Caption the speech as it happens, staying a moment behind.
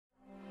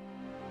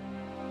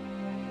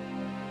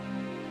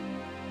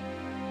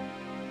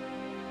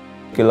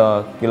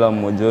Kila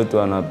mmoja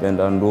wetu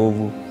anapenda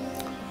ndovu.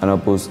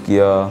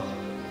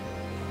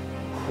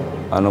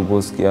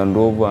 Anaposikia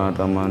ndovu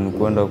anatamani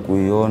kwenda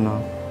kuiona.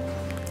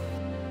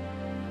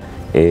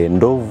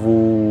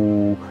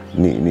 Ndovu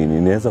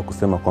ninaweza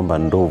kusema kwamba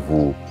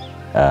ndovu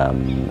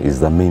is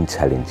the main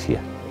challenge here,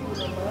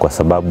 kwa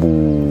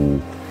sababu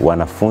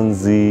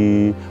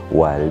wanafunzi,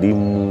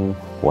 walimu,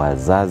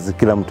 wazazi,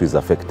 kila mtu is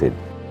affected.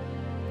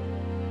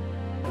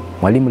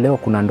 Mwalimu, leo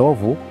kuna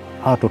ndovu,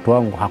 hao watoto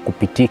wangu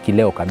hakupitiki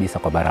leo kabisa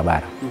kwa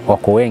barabara.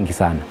 Wako wengi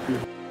sana.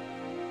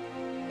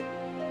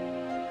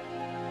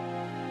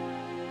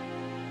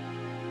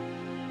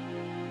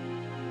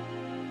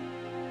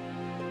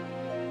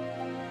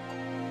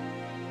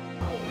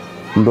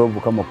 Ndovu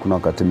kama kuna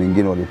wakati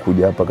mwingine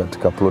walikuja hapa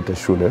katika plot ya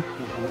shule,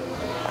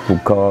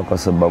 ukawa kwa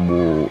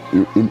sababu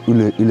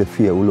ile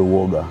fear, ule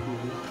uoga.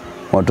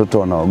 Watoto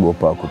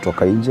wanaogopa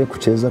kutoka nje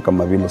kucheza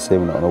kama vile sasa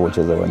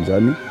wanaocheza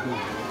uwanjani.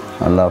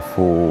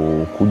 Alafu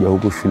kuja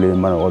huku shule,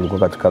 maana walikuwa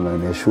katika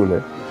maeneo ya shule,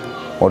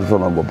 watoto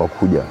wanaogopa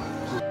kuja.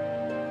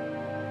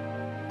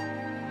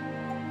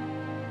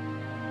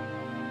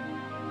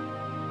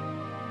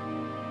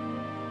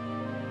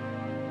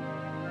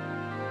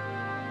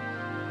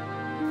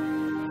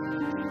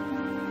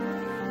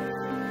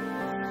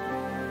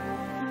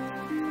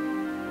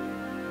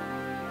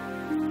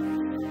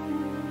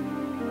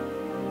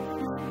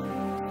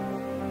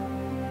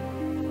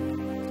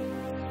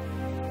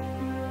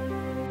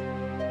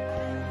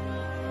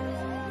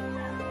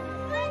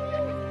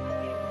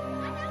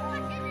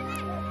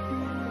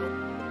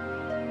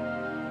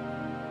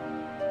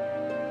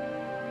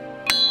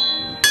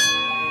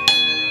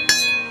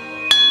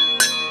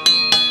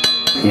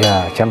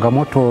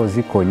 Changamoto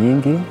ziko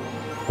nyingi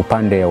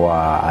upande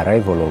wa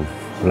arrival of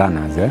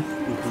learners.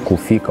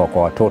 Kufika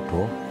kwa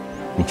watoto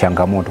ni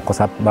changamoto kwa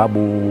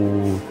sababu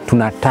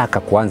tunataka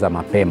kuanza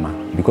mapema,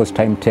 because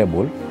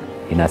timetable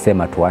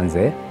inasema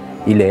tuanze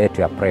ile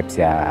yetu ya preps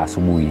ya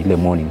asubuhi, ile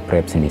morning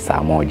preps ni saa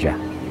 1.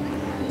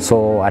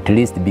 So at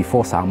least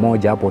before saa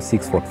 1 hapo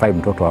 6:45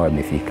 mtoto awe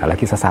amefika,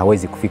 lakini sasa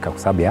hawezi kufika kwa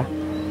sababu ya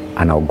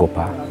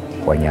anaogopa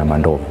wanyama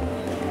ndovu.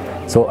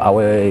 So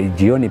awe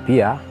jioni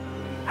pia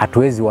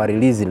hatuwezi wa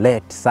release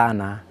late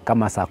sana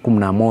kama saa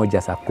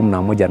 11, saa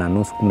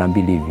 11:30,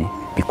 12 hivi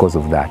because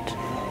of that.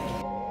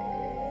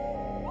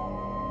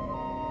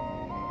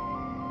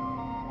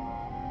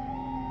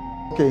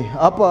 Okay,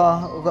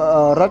 hapa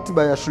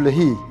ratiba ya shule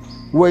hii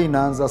huwa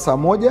inaanza saa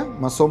 1,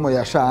 masomo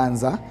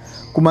yashaanza.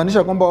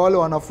 Kumaanisha kwamba wale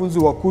wanafunzi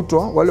wa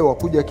kutwa, wale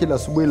wakuja kila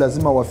asubuhi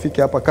lazima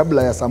wafike hapa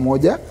kabla ya saa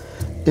 1.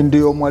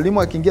 Ndio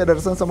mwalimu akiingia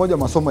darasani saa 1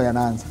 masomo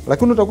yanaanza.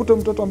 Lakini utakuta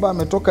mtoto ambaye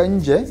ametoka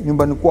nje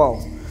nyumbani kwao,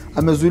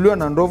 amezuiliwa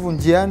na ndovu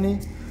njiani,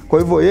 kwa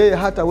hivyo yeye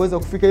hataweza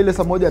kufika ile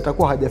saa 1,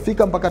 atakuwa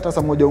hajafika mpaka hata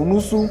saa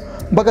 1:30,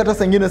 mpaka hata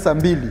saa nyingine saa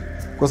 2,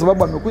 kwa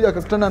sababu amekuja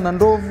akakutana na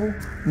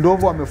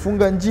ndovu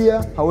amefunga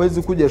njia,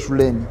 hawezi kuja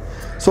shuleni.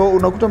 So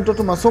unakuta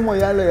mtoto masomo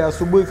yale ya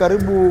asubuhi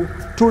karibu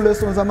 2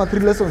 lessons ama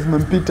 3 lessons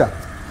zimempita.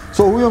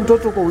 So huyo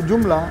mtoto kwa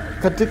ujumla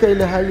katika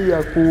ile hali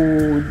ya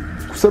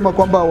kusema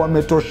kwamba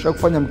wametosha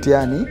kufanya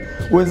mtihani,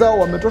 wenzao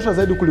wametosha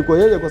zaidi kuliko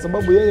yeye, kwa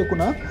sababu yeye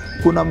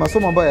kuna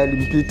masomo ambayo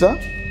yalimpita.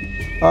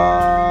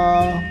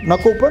 Na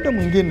kwa upande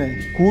mwingine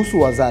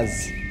kuhusu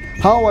wazazi,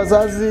 hawa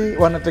wazazi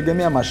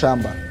wanategemea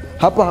mashamba.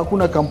 Hapa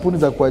hakuna kampuni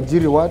za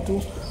kuajiri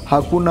watu,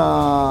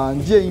 hakuna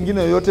njia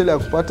nyingine yoyote ile ya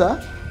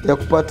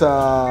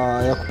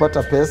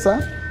kupata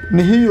pesa.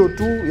 Ni hiyo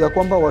tu ya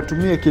kwamba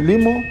watumie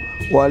kilimo,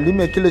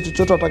 walime kile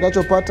chochote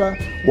watakachopata,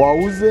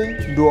 wauze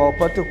ndio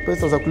wapate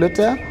pesa za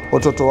kuletea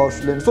watoto wao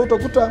shuleni. So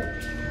utakuta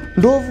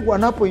ndovu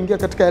wanapoingia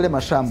katika yale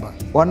mashamba,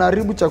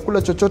 wanaharibu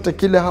chakula chochote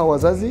kile hawa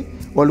wazazi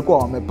walikuwa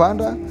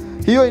wamepanda.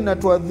 Hiyo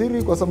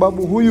inatuadhiri kwa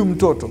sababu huyu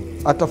mtoto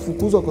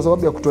atafukuzwa kwa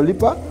sababu ya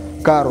kutolipa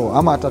karo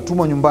ama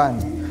atatumwa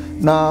nyumbani.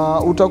 Na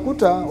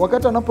utakuta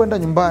wakati anapoenda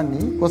nyumbani,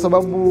 kwa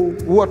sababu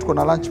huwa tuko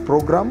na lunch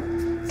program,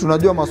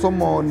 tunajua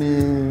masomo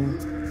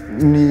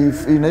ni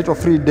inaitwa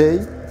free day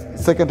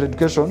second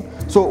education.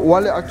 So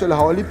wale actually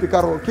hawalipi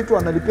karo, kitu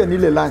analipia ni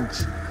ile lunch.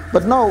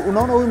 But now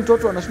unaona huyu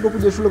mtoto anashindwa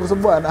kuja shule kwa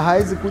sababu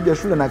hawezi kuja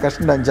shule na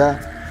akashinda njaa.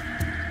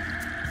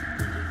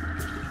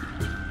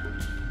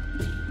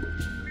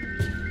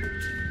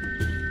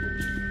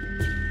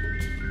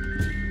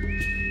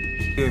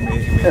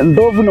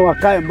 Ndovu na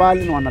wakae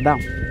mbali na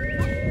wanadamu,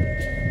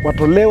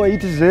 watolewe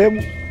hizi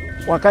sehemu,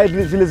 wakae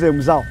zile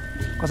sehemu zao,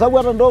 kwa sababu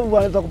hata ndovu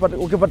wanaweza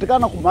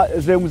ukipatikana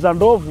sehemu za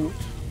ndovu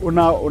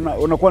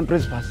unakuwa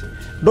trespass.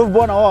 Ndovu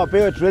bwana wao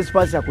wapewe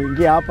trespass ya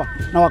kuingia hapa,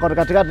 na wako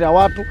katikati ya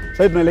watu.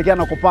 Sasa tunaelekea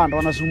na kupanda,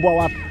 wanasumbua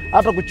watu,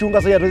 hata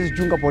kuchunga sasa hatuwezi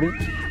chunga pori,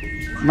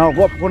 na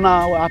kuna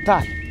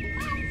hatari.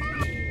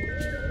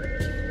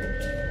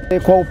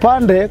 Kwa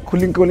upande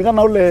kulingana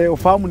na ule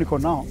ufahamu niko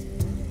nao,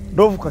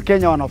 ndovu kwa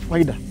Kenya wana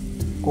faida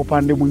kwa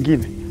upande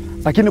mwingine,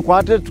 lakini kwa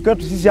hata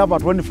tuketu sisi hapa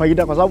hatuoni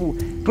faida, kwa sababu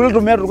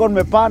tulikuwa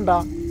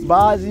tumepanda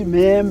mbaazi,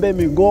 miembe,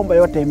 migomba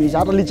yote imeisha,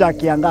 hata licha ya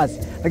kiangazi,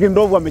 lakini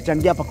ndovu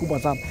wamechangia pakubwa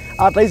sana.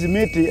 Hata hizi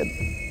miti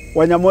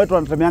wanyama wetu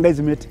wanatemeanga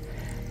hizi miti.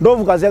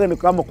 Ndovu kazi yake ni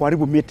kama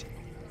kuharibu miti,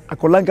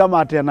 akolangi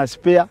kama ati ana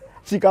spare,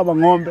 si kama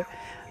ng'ombe.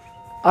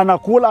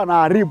 anakula,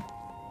 anaharibu.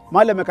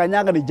 Mahali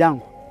amekanyaga ni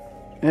jangwa.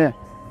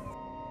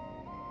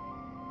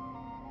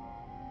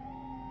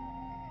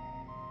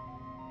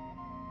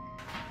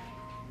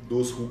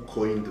 Those who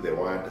coined the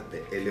word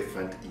the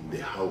elephant in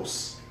the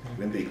house,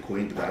 when they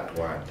coined that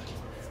word,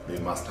 they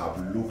must have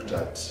looked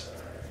at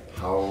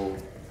how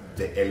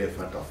the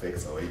elephant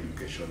affects our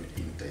education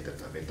in Taita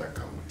Taveta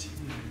County.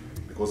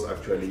 Because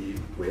actually,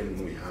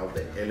 when we have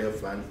the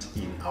elephant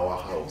in our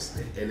house,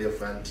 the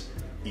elephant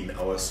in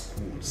our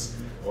schools,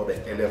 or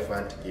the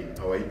elephant in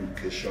our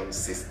education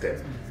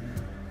system,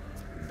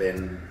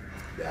 then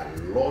there are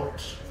a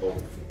lot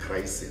of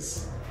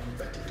crises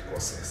that it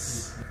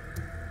causes.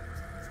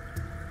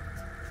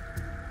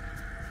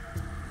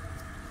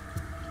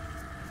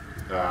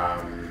 I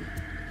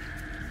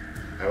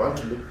want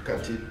to look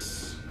at it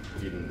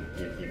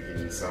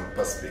in some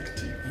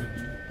perspective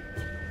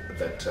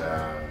that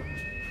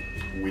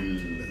will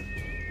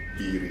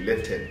be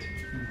related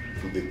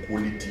to the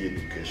quality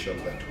education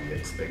that we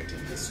expect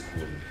in the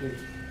school.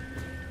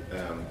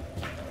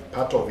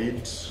 Part of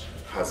it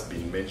has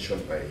been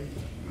mentioned by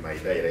my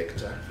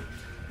director,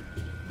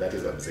 that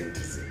is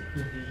absenteeism.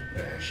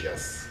 She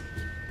has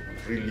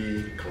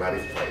really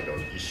clarified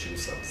on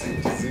issues of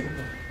absenteeism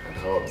and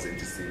how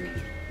absenteeism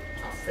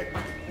affect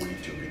the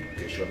quality of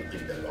education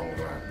in the long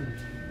run.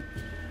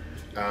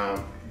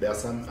 There are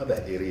some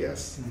other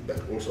areas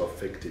that also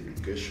affect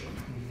education,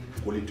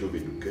 quality of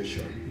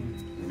education,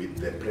 with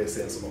the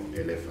presence of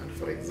elephant.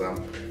 For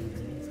example,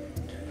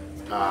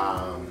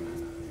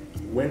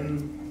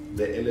 when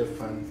the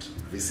elephant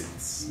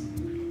visits,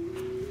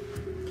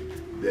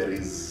 there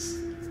is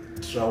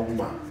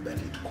trauma that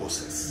it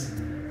causes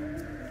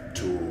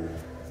to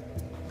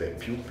the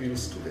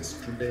pupils, to the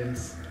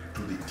students,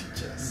 to the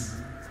teachers.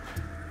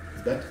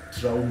 That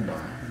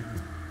trauma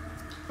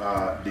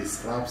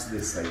disrupts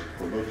the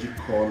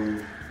psychological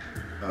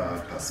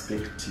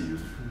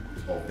perspective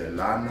of the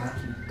learner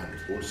and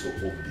also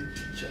of the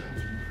teacher.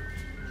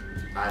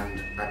 And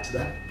at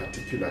that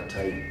particular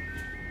time,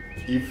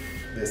 if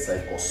the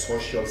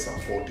psychosocial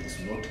support is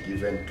not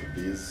given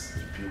to this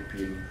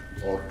pupil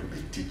or to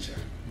the teacher,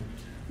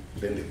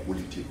 then the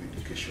quality of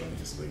education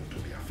is going to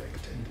be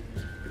affected.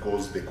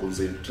 Because the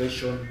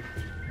concentration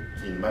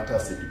in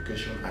matters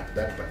education at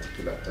that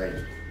particular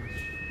time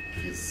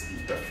is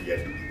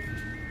interfered with.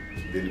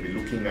 They'll be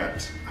looking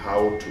at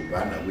how to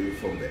run away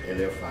from the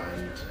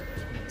elephant,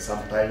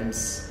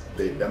 sometimes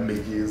the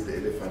damages the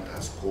elephant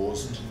has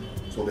caused.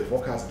 So the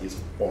focus is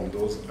on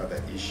those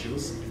other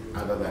issues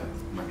other than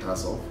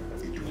matters of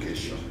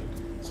education.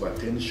 So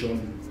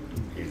attention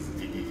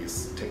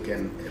is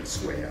taken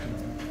elsewhere,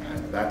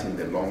 and that in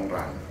the long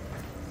run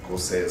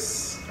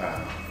causes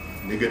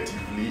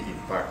negatively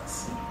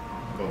impacts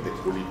on the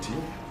quality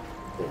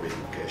of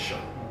education.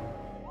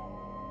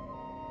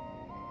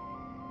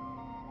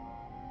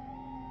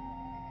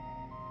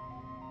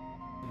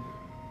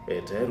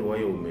 Tayari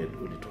waya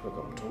ulitoka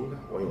Kamtonga,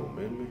 waya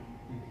umeme,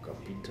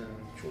 ukapita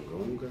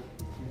Chungaunga,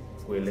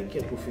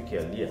 kuelekea tufike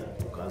Alia,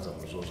 ukaanza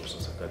mzozo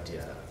sasa kati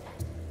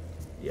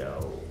ya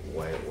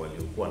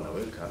waliokuwa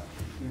naweka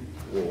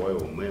huo waya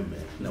umeme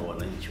na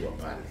wananchi wa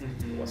pale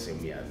wa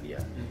sehemu ya Alia.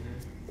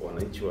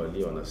 Wananchi wa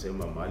Alia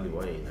wanasema mahali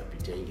waya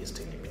inapitia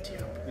ingestahili pitia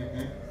hapo.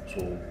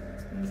 So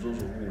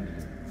mzozo huu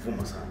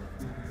ulivuma sana.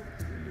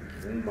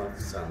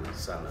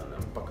 Sana na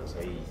mpaka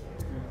sasa hii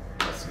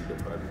basi ile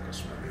mradi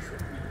ukasimamishwa.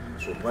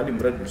 So pale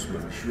mradi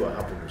usimamishwa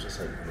hapo ndio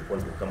sasa imekuwa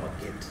kama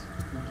gate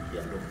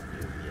ya ndovu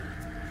kuingia.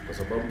 Kwa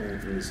sababu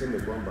niseme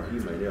kwamba hii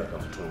maeneo ya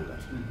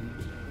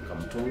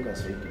Kamtonga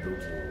sasa kidogo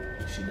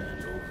shida ya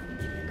ndovu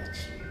inaenda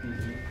chini.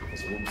 Kwa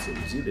sababu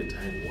sehemu zile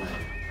tayari waya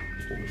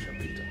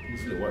umeshapita.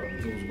 Zile waya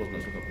ndovu zilikuwa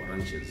zinatoka kwa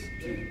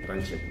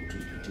ranch ya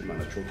kutima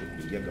na choke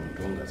kuingia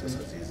Kamtonga sasa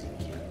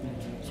zizingia.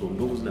 So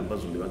ndovu zile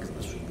ambazo zimebaki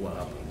zinasumbua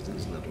hapa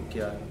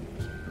zinatokea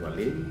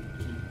Waleni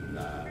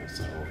na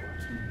Sarova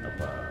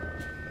hapa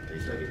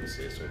Taita Taveta.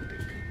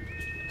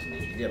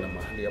 Zinaingilia na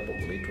mahali hapo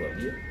kunaitwa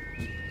Alia,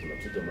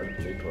 zinakuja mahali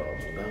kunaitwa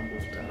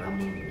Mugama,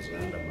 Tarama,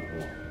 Muzanda,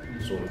 Manoa.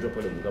 So unajua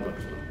pale Mugama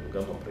tuko na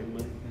Mugama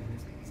primary,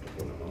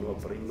 tuko na Manoa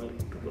primary,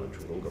 tuko na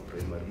Chungaunga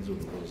primary. Hizo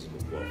ndio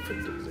zimekuwa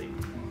affected zaidi.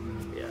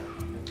 Yeah.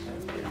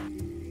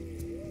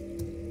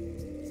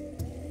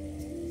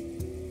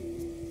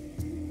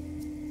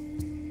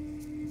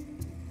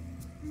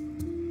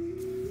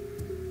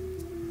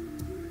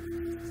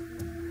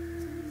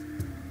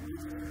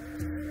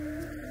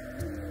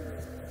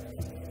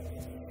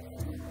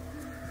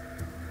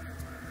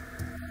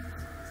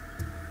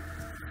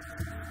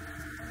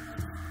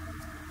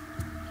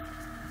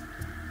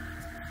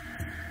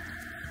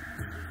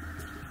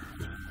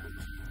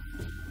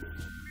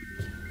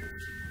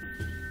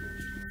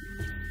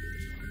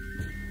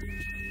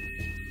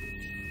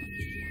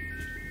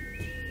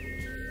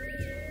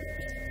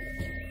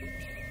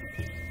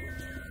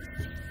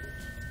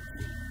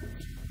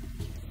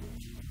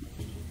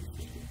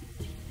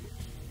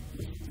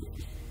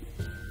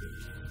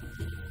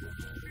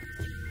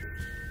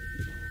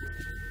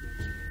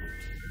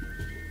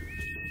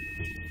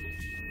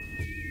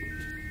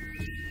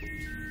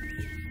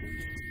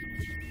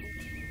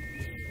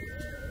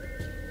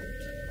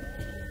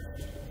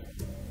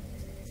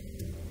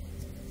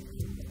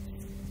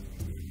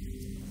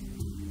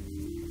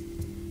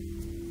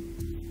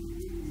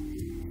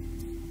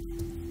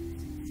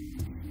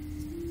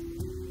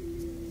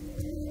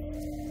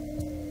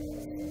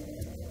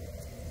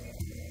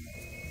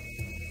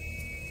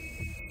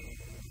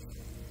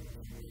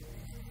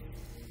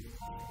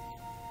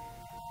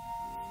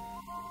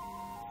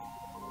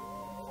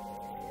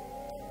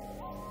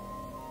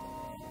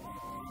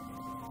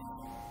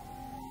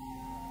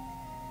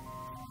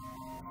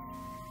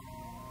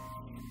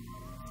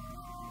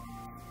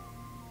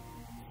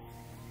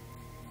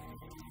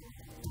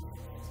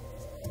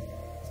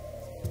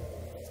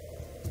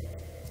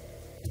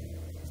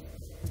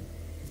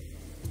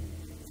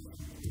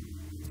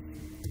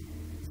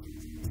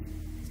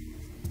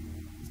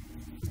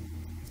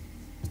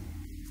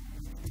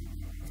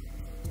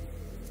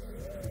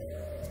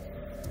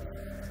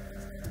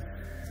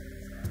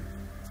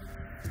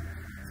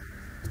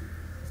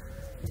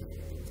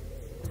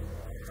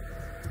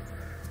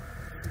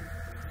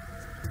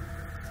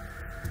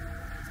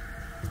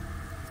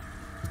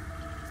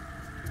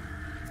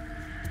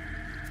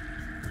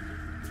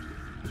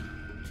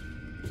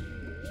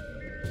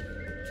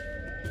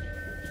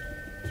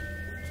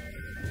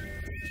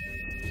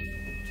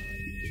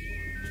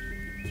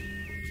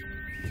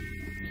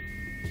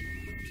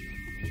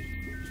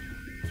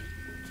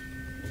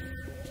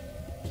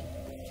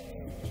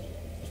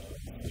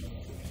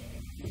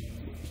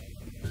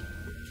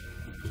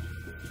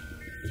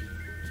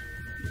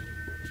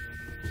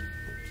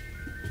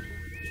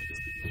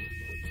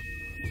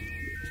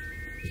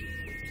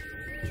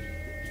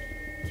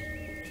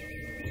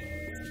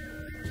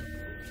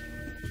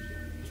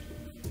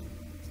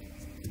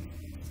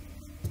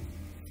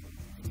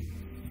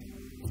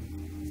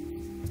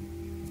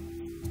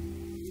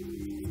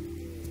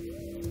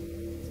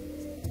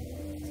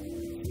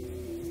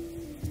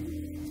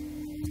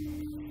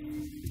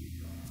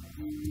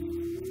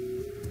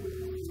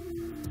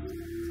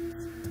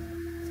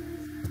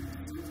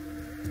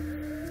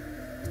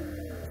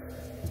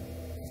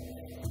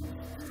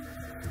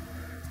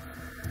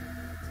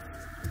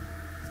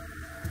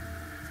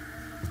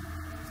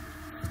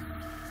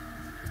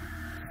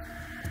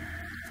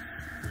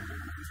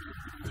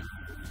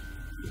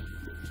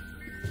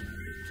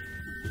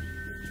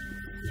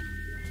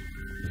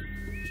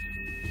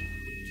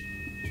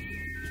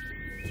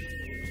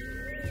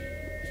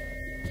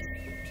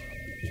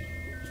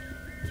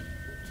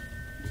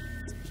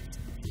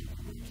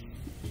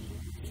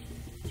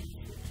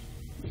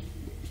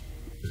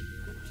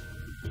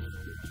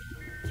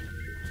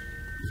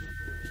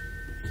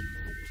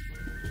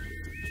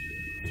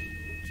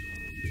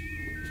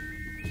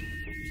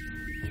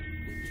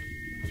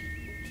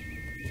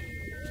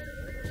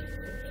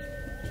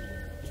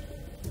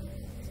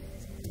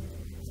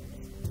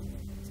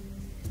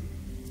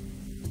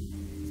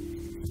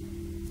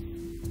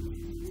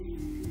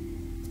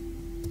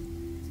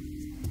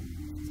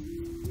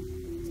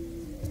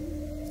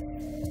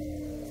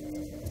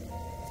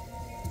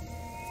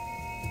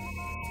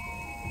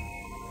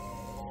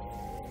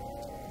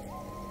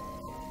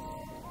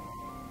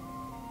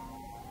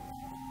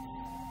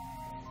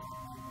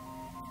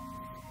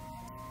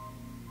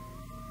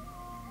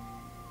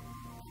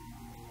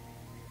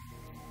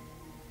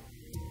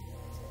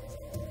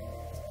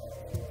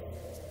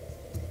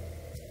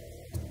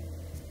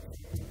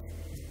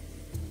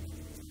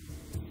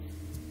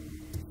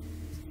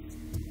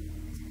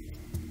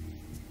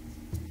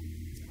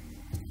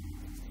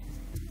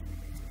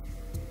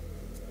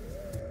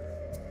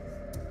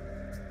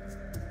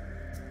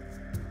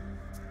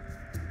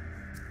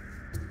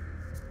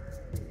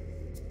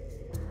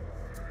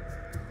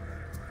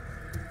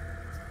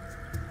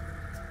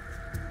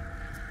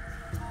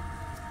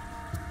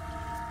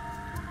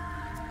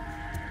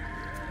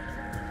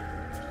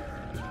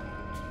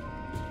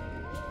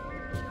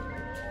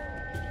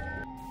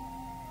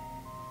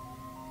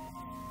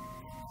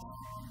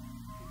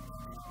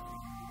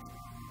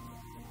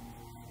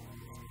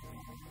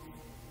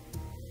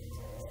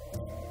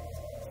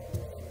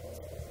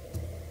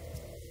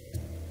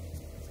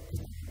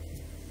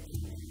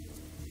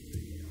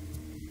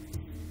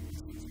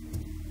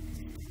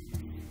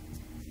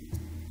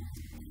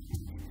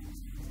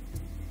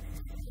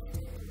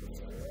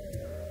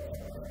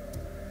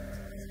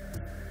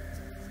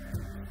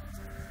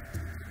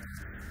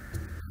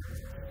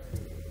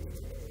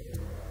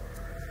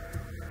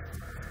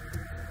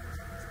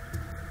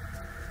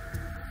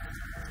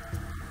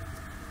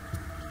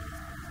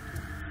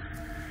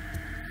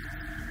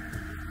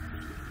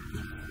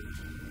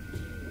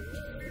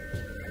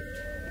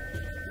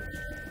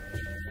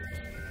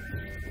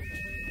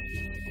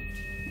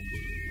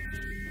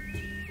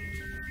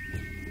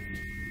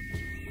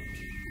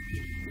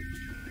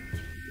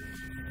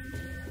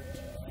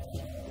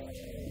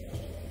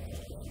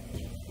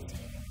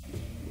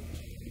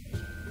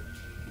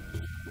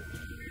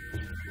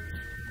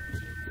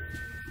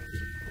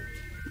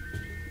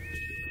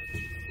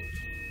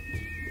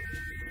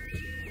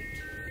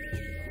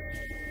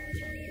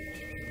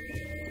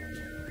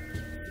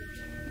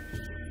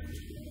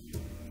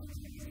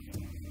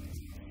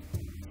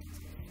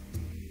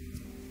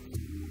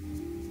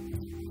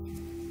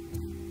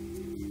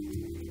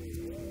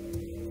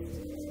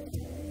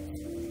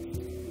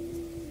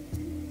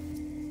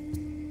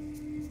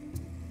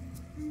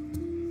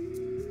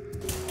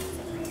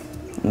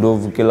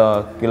 ndovu,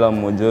 kila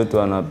mmoja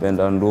wetu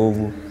anapenda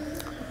ndovu.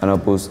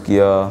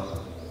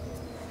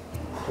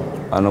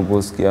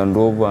 Anaposikia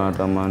ndovu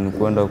anatamani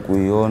kwenda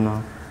kuiona,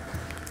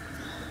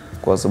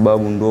 kwa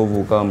sababu ndovu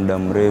hukaa muda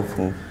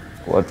mrefu.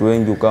 Watu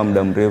wengi hukaa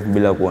muda mrefu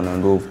bila kuona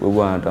ndovu, kwa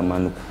hivyo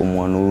anatamani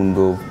kumwona huyu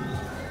ndovu.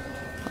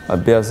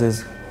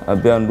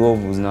 Pia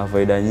ndovu zina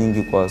faida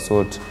nyingi kwa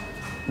sote.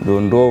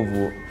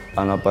 Ndovu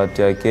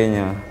anapatia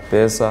Kenya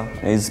pesa,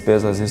 na hizi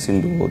pesa sisi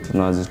ndio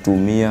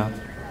tunazitumia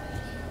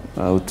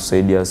na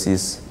utusaidia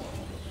sisi.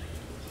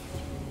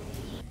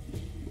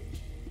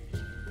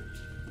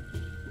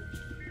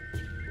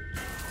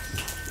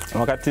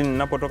 Wakati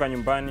ninapotoka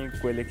nyumbani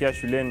kuelekea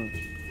shuleni,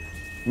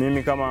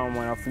 mimi kama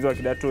mwanafunzi wa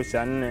kidato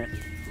cha 4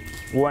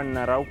 huwa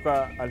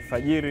ninarauka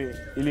alfajiri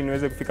ili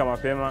niweze kufika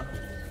mapema,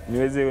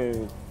 niweze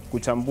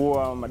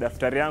kuchambua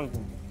madaftari yangu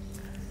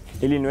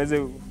ili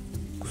niweze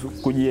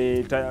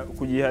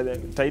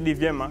kujitahidi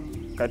vyema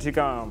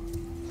katika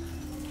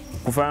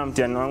kufanya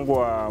mtihani wangu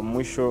wa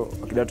mwisho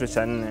wa kidato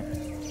cha 4.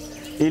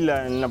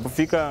 Ila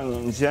ninapofika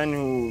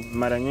njiani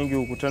mara nyingi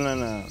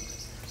hukutana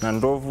na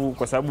ndovu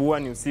kwa sababu huwa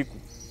ni usiku.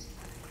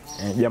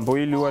 Jambo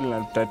hili huwa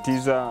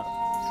linatatiza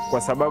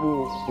kwa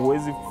sababu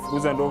huwezi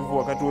kufukuza ndovu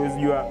wakati huwezi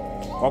jua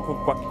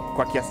wako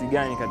kwa kiasi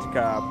gani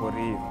katika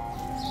pori hiyo.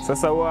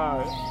 Sasa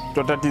huwa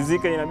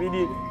tutatizika,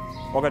 inabidi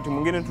wakati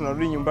mwingine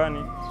tunarudi nyumbani,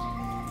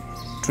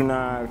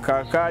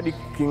 tunakaa hadi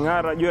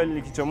king'ara, jua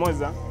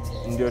likichomoza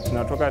ndio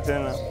tunatoka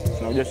tena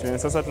tunakuja shuleni.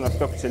 Sasa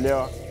tunafika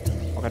kuchelewa,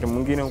 wakati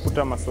mwingine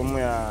hukuta masomo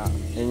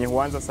yenye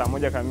huanza saa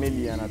 1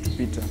 kamili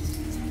yanatupita.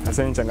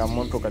 Hasa ni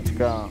changamoto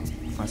katika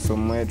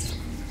masomo yetu.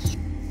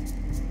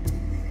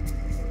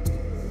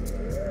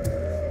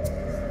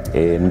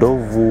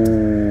 Ndovu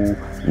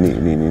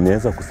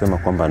ninaweza kusema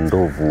kwamba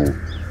ndovu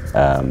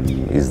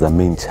is the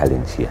main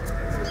challenge here,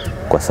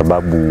 kwa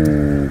sababu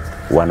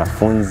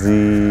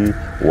wanafunzi,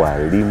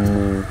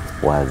 walimu,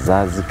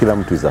 wazazi, kila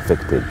mtu is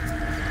affected.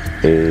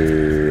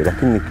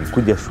 Lakini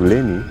nikikuja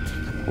shuleni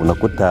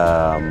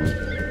unakuta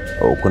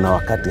kuna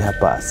wakati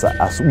hapa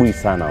asubuhi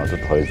sana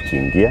watoto hawezi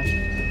kuingia,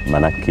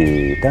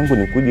 manake tangu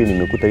nikuje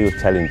nimekuta hiyo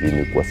challenge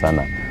imekuwa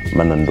sana,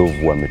 maana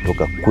ndovu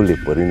wametoka kule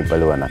porini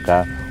pale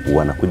wanakaa,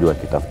 wanakuja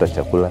wakitafuta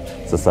chakula.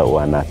 Sasa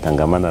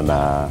wanatangamana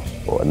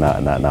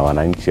na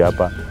wananchi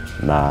hapa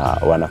na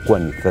wanakuwa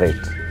ni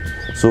threat.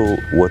 So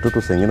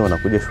watoto sengine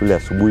wanakuja shule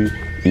asubuhi,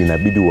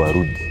 inabidi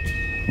warudi,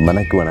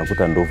 manake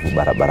wanakuta ndovu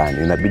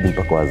barabarani, inabidi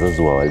mpaka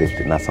wazazi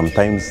wawalete, na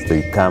sometimes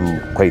they come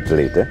quite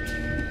late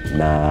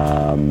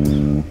na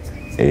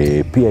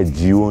pia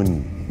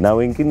jioni, na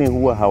wengine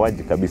huwa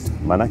hawaji kabisa,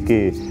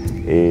 manake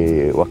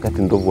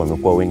wakati ndovu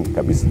wamekuwa wengi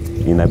kabisa,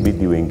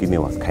 inabidi wengine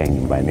wakae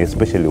nyumbani,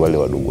 especially wale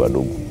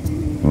wadogo,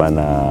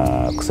 maana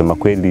kusema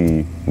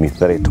kweli ni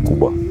threat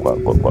kubwa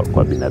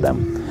kwa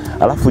binadamu.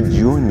 Alafu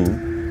jioni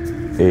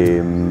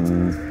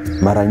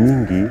mara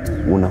nyingi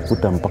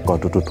unakuta mpaka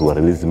watoto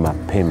tuwarelease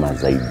mapema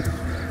zaidi.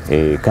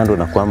 Kando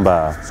na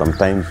kwamba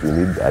sometimes we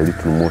need a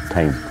little more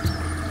time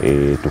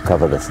to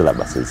cover the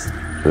syllabuses,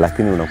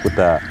 lakini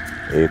unakuta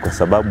kwa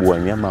sababu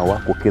wanyama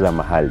wako kila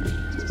mahali,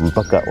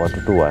 mpaka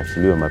watoto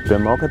waachiliwe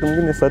mapema. Wakati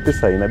mwingine saa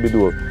 9 inabidi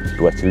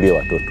tuachilie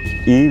watoto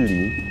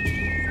ili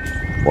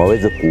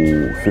waweze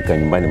kufika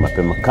nyumbani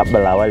mapema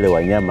kabla wale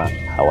wanyama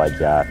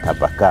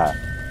hawajatapakaa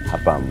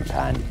hapa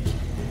mtaani.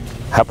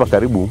 Hapa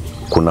karibu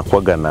kuna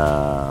kuaga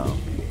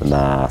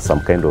na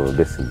some kind of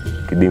basin,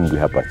 kidimbwi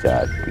hapa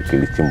cha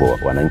kilichimbo,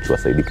 wananchi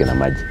wasaidike na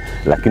maji.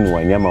 Lakini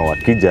wanyama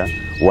wakija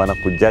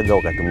wanakujaga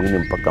wakati mwingine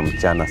mpaka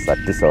mchana saa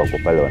 9 wako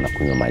pale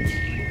wanakunywa maji.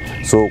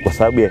 So kwa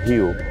sababu ya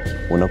hiyo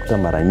unakuta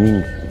mara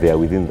nyingi they are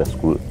within the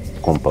school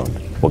compound,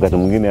 wakati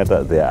mwingine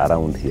hata they are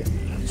around here.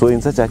 So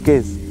in such a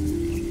case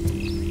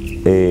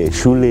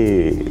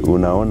shule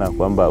unaona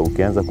kwamba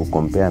ukianza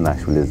kukompea na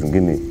shule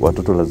zingine,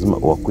 watoto lazima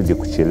wakuje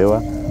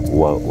kuchelewa,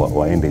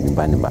 waende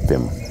nyumbani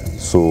mapema.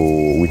 So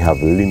we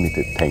have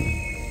limited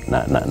time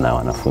na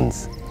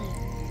wanafunzi.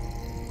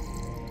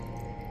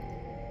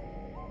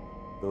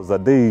 Those a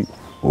day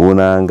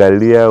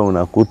unaangalia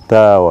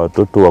unakuta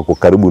watoto wako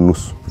karibu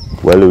nusu,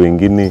 wale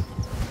wengine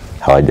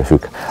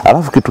hawajafika.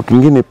 Alafu kitu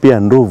kingine pia,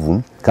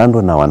 ndovu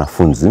kando na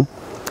wanafunzi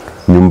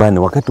nyumbani,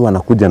 wakati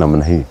wanakuja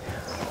namna hii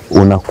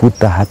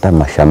unakuta hata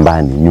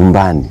mashambani,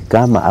 nyumbani,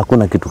 kama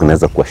hakuna kitu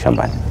kinaweza kuwa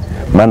shambani,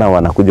 maana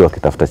wanakuja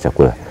wakitafuta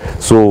chakula.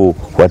 So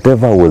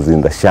whatever was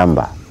in the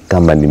shamba,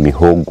 kama ni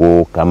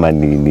mihogo, kama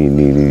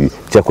ni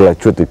chakula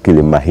chote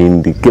kile,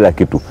 mahindi, kila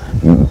kitu,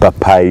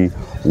 papai,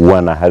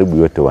 wanaharibu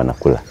yote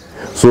wanakula.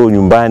 So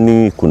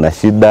nyumbani kuna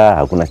shida,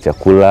 hakuna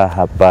chakula.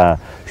 Hapa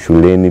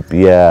shuleni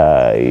pia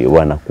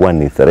wanakuwa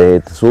ni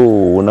threat.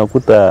 So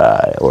unakuta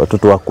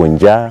watoto wako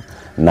njaa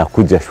na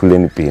kuja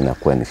shuleni pia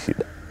inakuwa ni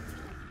shida.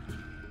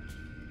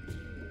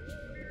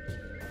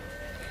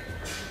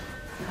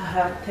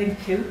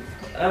 Thank you.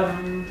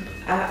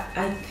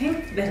 I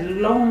think the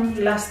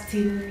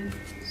long-lasting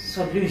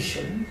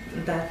solution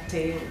that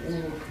we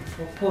would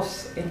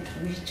propose and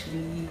which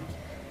we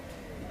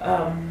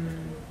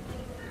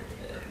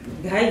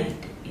guide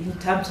in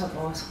terms of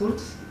our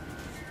schools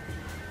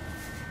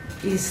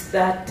is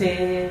that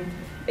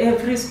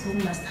every school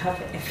must have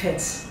a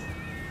fence.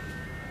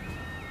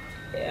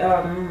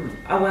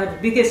 Our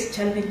biggest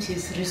challenge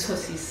is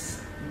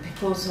resources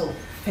because of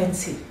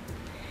fencing.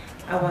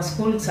 Our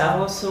schools are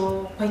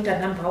also, quite a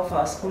number of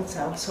our schools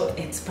are also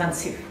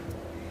expansive.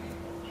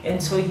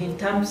 And so in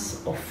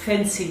terms of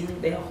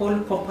fencing, the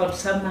whole compound,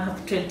 some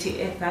have 20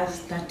 acres,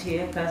 30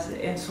 acres,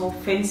 and so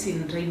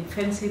fencing, ring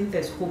fencing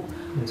the school,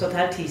 so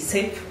that it's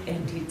safe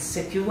and it's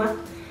secure,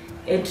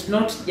 and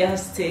not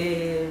just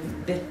the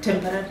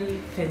temporary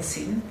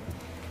fencing.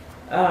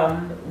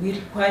 We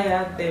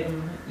require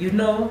them, you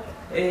know,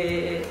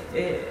 a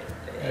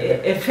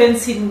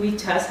fencing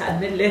which has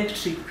an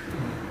electric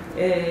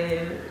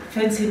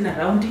fencing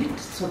around it,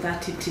 so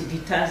that it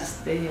deters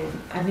the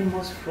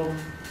animals from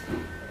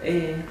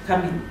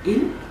coming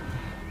in.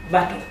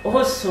 But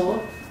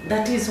also,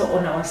 that is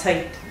on our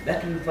side,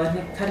 that we've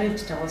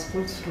encouraged our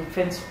schools to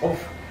fence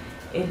off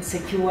and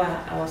secure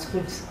our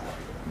schools.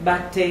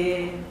 But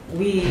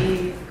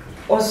we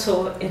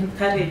also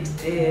encourage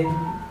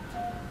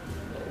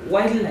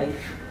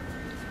wildlife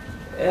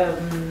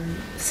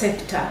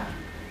sector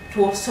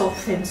to also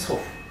fence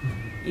off.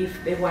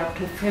 If they were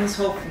to fence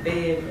off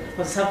the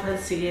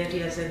conservancy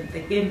areas and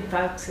the game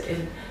parks,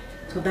 and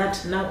so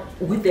that now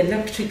with the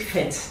electric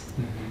fence,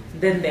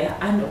 then the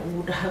animal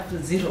would have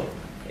zero.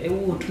 It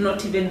would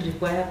not even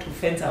require to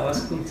fence our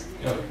schools.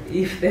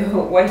 If the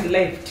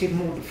wildlife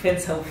team would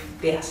fence off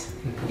theirs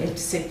and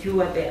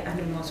secure the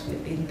animals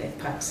within the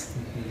parks.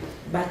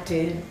 But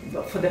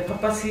for the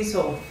purposes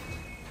of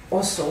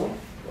also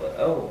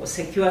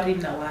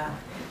securing our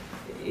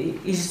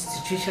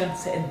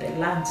institutions and the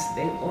lands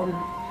they own,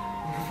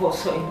 we've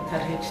also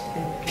encouraged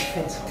them to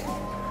fence off.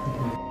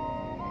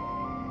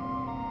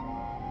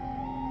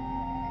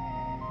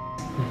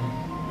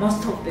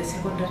 Most of the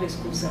secondary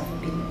schools have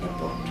been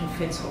able to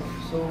fence off.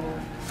 So,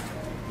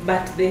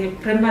 but the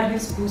primary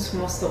schools,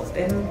 most of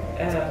them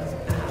are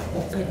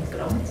open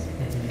grounds,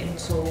 and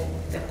so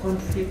the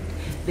conflict,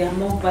 they are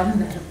more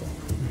vulnerable.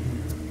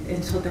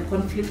 And so the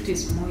conflict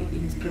is more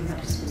in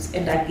primary schools.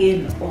 And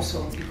again,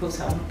 also because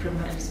our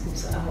primary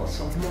schools are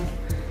also more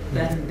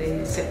than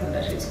the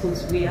secondary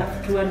schools. We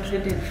have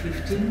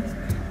 215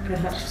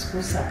 primary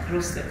schools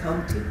across the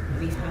county.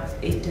 We have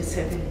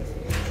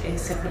 87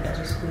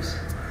 secondary schools.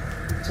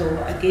 So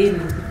again,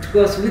 it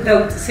goes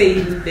without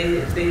saying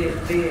the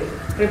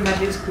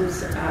primary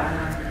schools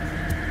are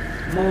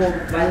more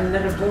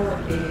vulnerable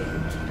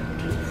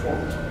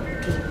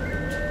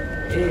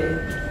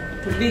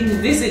to being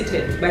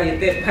visited by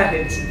the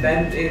parents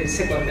than the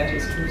secondary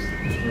schools.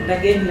 And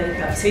again, like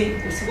I've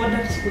said, the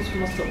secondary schools,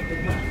 most of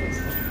them are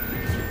fenced.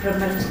 The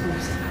primary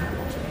schools are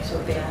open, so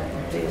they are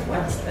the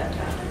ones that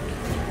are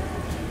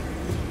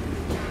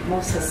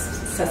more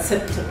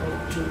susceptible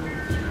to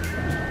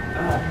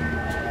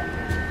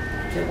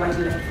the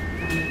wildlife.